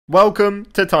Welcome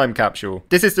to Time Capsule.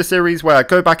 This is the series where I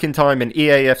go back in time in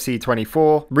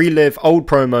EAFC24, relive old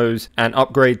promos, and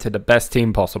upgrade to the best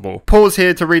team possible. Pause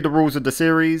here to read the rules of the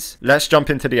series. Let's jump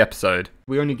into the episode.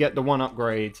 We only get the one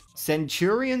upgrade.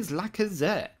 Centurion's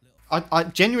Lacazette. I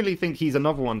genuinely think he's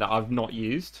another one that I've not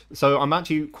used. So I'm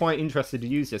actually quite interested to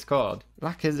use this card.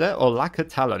 Lacazette or Lack of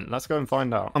Talent? Let's go and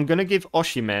find out. I'm going to give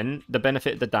Osimhen the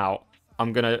benefit of the doubt.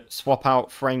 I'm going to swap out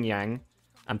Freng Yang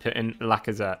and put in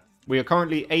Lacazette. We are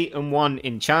currently 8-1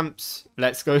 in champs.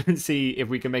 Let's go and see if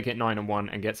we can make it 9-1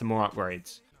 and get some more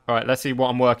upgrades. All right, let's see what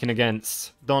I'm working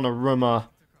against. Donnarumma.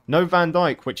 No Van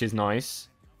Dijk, which is nice.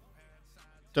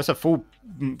 Just a full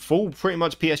pretty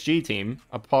much PSG team,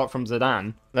 apart from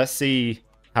Zidane. Let's see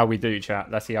how we do,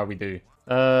 chat. Let's see how we do.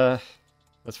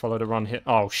 Let's follow the run here.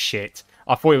 Oh, shit.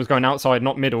 I thought it was going outside,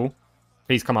 not middle.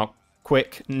 Please come out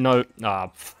quick. No.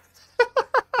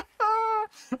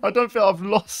 I don't think I've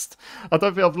lost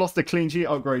a clean sheet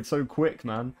upgrade so quick,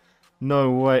 man.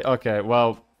 No way. Okay,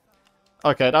 well.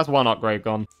 Okay, that's one upgrade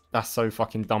gone. That's so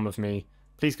fucking dumb of me.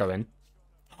 Please go in.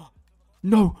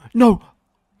 No, no.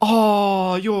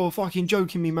 Oh, you're fucking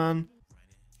joking me, man.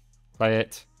 Play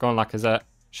it. Go on, Lacazette.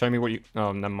 Show me what you...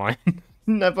 Oh, never mind.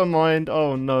 Never mind.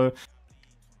 Oh, no.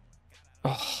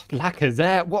 Oh,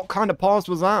 Lacazette. What kind of pass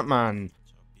was that, man?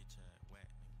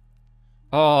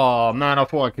 Oh, man, I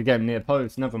thought I could get him near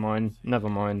post. Never mind. Never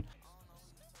mind.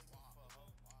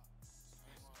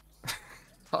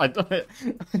 I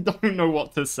don't know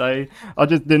what to say. I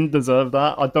just didn't deserve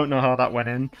that. I don't know how that went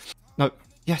in. No.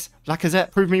 Yes,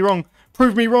 Lacazette, prove me wrong.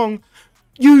 Prove me wrong.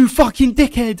 You fucking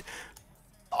dickhead.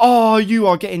 Oh,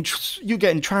 you're getting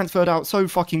transferred out so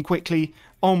fucking quickly.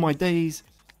 Oh, my days.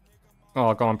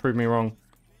 Oh, go on, prove me wrong.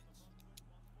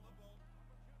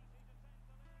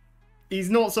 He's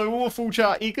not so awful,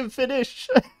 chat. He can finish.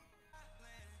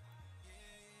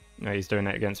 No, he's doing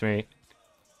it against me.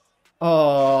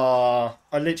 Oh,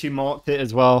 I literally marked it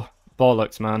as well.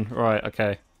 Bollocks, man. Right,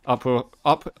 okay.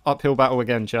 Uphill battle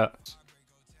again, chat.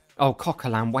 Oh,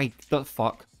 Coquelin, wake the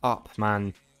fuck up,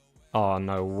 man. Oh,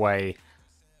 no way.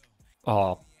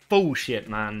 Oh, bullshit,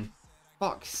 man.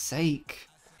 Fuck's sake.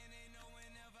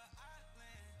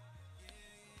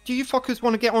 Do you fuckers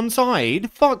want to get onside?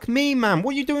 Fuck me, man.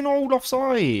 What are you doing all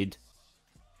offside?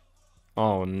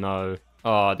 Oh, no.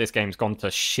 Oh, this game's gone to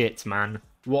shit, man.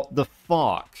 What the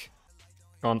fuck?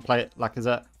 Go on, play it,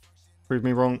 Lacazette. Prove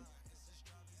me wrong.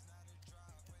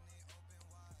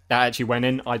 That actually went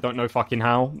in. I don't know fucking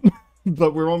how.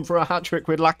 But we're on for a hat-trick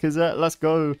with Lacazette. Let's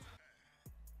go.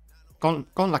 Go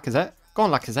on, Lacazette. Go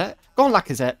on, Lacazette. Go on,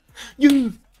 Lacazette.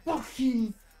 You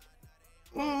fucking...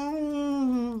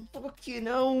 fucking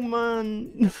hell,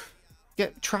 man.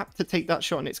 Get trapped to take that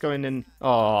shot and it's going in.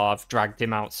 Oh, I've dragged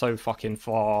him out so fucking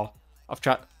far. I've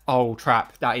trapped... Oh,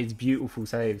 trap. That is beautiful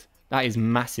save. That is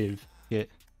massive. Yeah.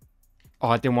 Oh,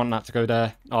 I didn't want that to go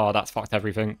there. Oh, that's fucked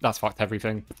everything. That's fucked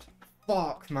everything.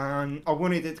 Fuck, man. I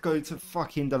wanted it to go to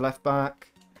fucking the left back.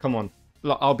 Come on.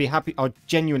 Look, I'll be happy. I'll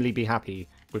genuinely be happy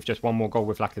with just one more goal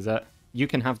with Lacazette. You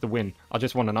can have the win. I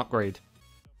just want an upgrade.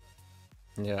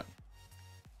 Yeah.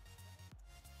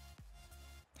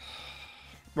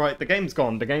 Right, the game's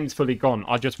gone. The game's fully gone.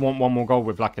 I just want one more goal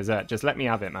with Lacazette. Just let me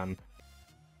have it, man.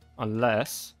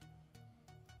 Unless...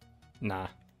 Nah.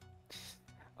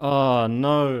 Oh,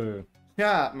 no.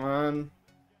 Chat, man.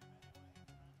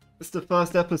 It's the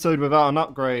first episode without an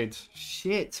upgrade.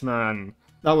 Shit, man.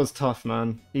 That was tough,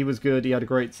 man. He was good. He had a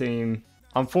great team.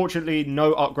 Unfortunately,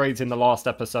 no upgrades in the last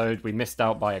episode. We missed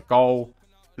out by a goal.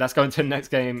 Let's go into the next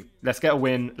game. Let's get a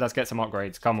win. Let's get some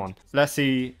upgrades. Come on. Let's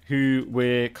see who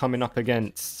we're coming up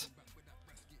against.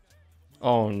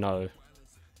 Oh, no.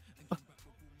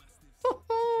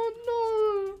 Oh,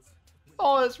 no.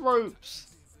 Oh, it's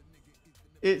ropes.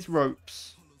 It's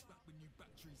ropes.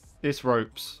 It's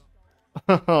ropes.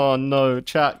 Oh no,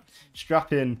 chat,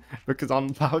 strap in because I'm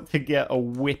about to get a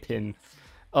whipping.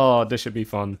 Oh, this should be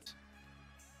fun.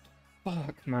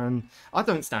 Fuck, man. I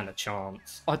don't stand a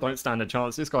chance. I don't stand a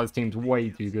chance. This guy's team's way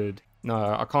too good. No,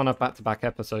 I can't have back-to-back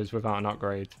episodes without an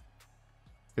upgrade.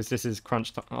 Because this is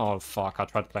crunch time. Oh, fuck, I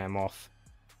tried to play him off.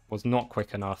 Was not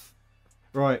quick enough.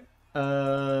 Right,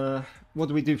 what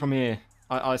do we do from here?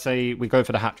 I say we go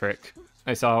for the hat-trick.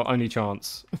 It's our only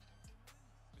chance.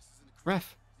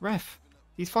 Ref.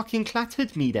 He's fucking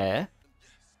clattered me there.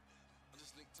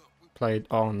 Played.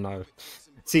 Oh no.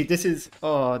 See, this is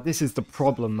the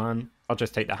problem, man. I'll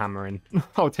just take the hammer in.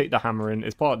 I'll take the hammer in.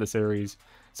 It's part of the series.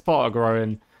 It's part of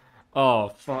growing. Oh,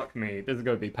 fuck me. This is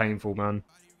going to be painful, man.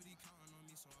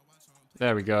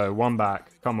 There we go. One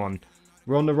back. Come on.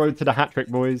 We're on the road to the hat-trick,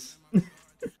 boys.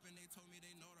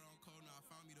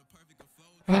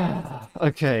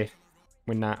 Okay.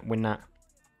 Win that. Win that.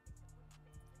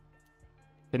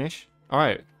 Finish. All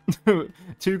right.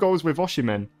 2 goals with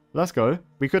Osimhen. Let's go.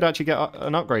 We could actually get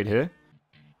an upgrade here.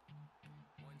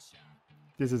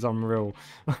 This is unreal.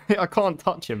 I can't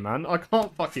touch him, man. I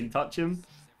can't fucking touch him.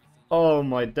 Oh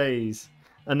my days.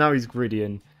 And now he's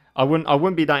griddying. I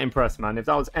wouldn't be that impressed, man. If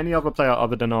that was any other player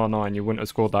other than R9, you wouldn't have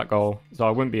scored that goal. So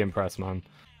I wouldn't be impressed, man.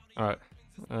 Alright.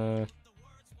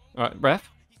 Alright, ref?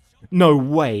 No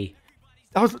way.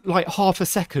 That was like half a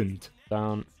second.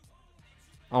 Down.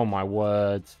 Oh my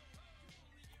word.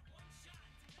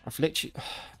 I've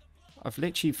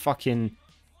literally fucking...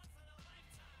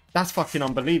 That's fucking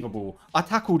unbelievable. I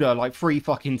tackled her like 3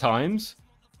 fucking times.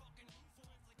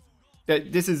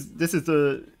 This is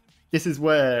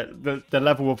where the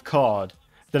level of card.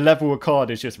 The level of card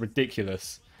is just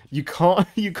ridiculous. You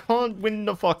can't win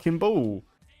the fucking ball.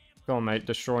 Go on, mate,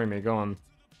 destroy me, go on.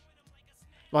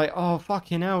 Like, oh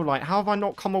fucking hell, like how have I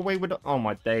not come away with oh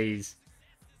my days.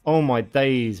 Oh my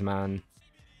days, man.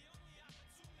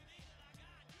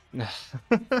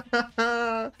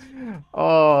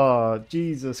 Oh,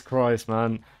 Jesus Christ,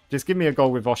 man. Just give me a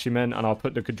goal with Osimhen and I'll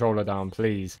put the controller down,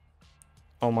 please.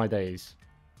 Oh my days.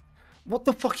 What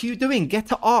the fuck are you doing?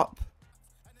 Get it up.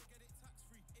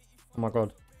 Oh my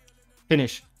god.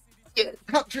 Finish. Yeah,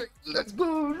 hat-trick. Let's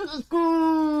go. Let's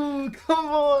go. Come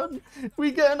on.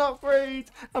 We get an upgrade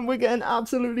and we're getting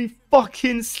absolutely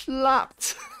fucking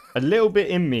slapped. A little bit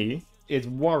in me is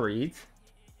worried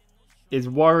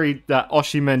that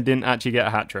Osimhen didn't actually get a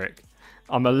hat-trick.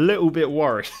 I'm a little bit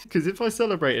worried. Because if I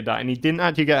celebrated that and he didn't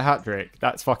actually get a hat-trick,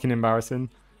 that's fucking embarrassing.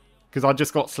 Because I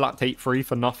just got slapped 8-3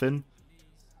 for nothing.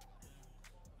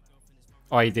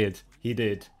 Oh, he did. He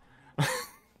did.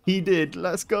 He did.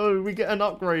 Let's go. We get an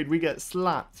upgrade. We get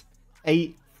slapped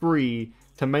 8-3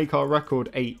 to make our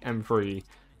record 8-3.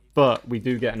 But we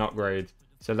do get an upgrade.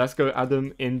 So let's go add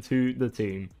them into the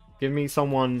team. Give me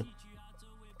someone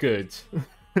good.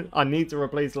 I need to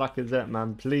replace Lacazette,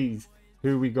 man. Please.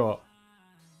 Who we got?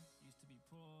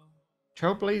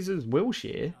 Trailblazers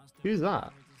Wilshere? Who's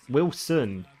that?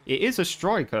 Wilson. It is a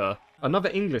striker. Another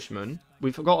Englishman.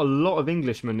 We've got a lot of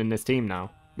Englishmen in this team now.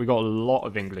 We got a lot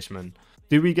of Englishmen.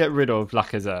 Do we get rid of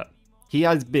Lacazette? He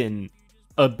has been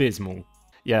abysmal.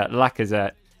 Yeah,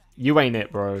 Lacazette. You ain't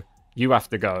it, bro. You have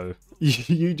to go.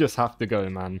 You just have to go,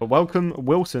 man. But welcome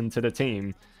Wilson to the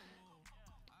team.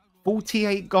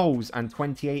 48 goals and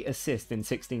 28 assists in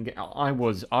 16 games. I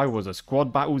was a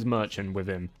squad battles merchant with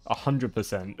him.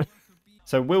 100%.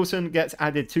 So Wilson gets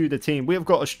added to the team. We've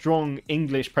got a strong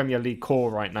English Premier League core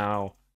right now.